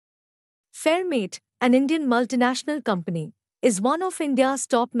Fairmate, an Indian multinational company, is one of India's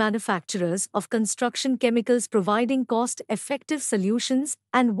top manufacturers of construction chemicals, providing cost-effective solutions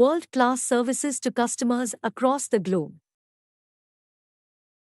and world-class services to customers across the globe.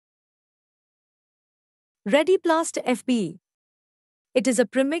 Readyplast Fb E. It is a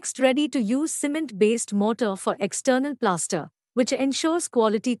premixed ready-to-use cement-based mortar for external plaster, which ensures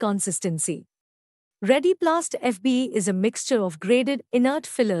quality consistency. Readyplast Fb E is a mixture of graded inert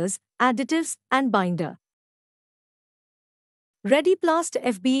fillers, additives, and binder. Readyplast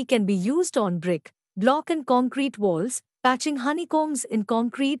Fb E can be used on brick, block and concrete walls, patching honeycombs in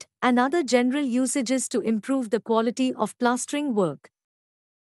concrete, and other general usages to improve the quality of plastering work.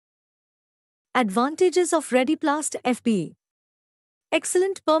 Advantages of Readyplast Fb E: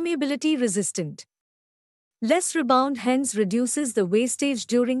 excellent permeability resistant. Less rebound, hence reduces the wastage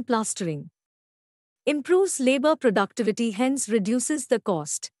during plastering. Improves labor productivity, hence reduces the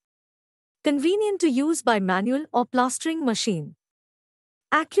cost. Convenient to use by manual or plastering machine.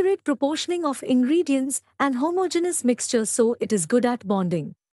 Accurate proportioning of ingredients and homogeneous mixture, so it is good at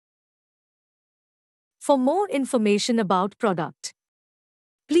bonding. For more information about product,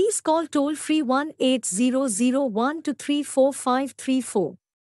 please call toll-free 1-8001-234534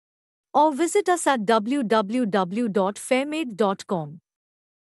 or visit us at www.fairmate.com.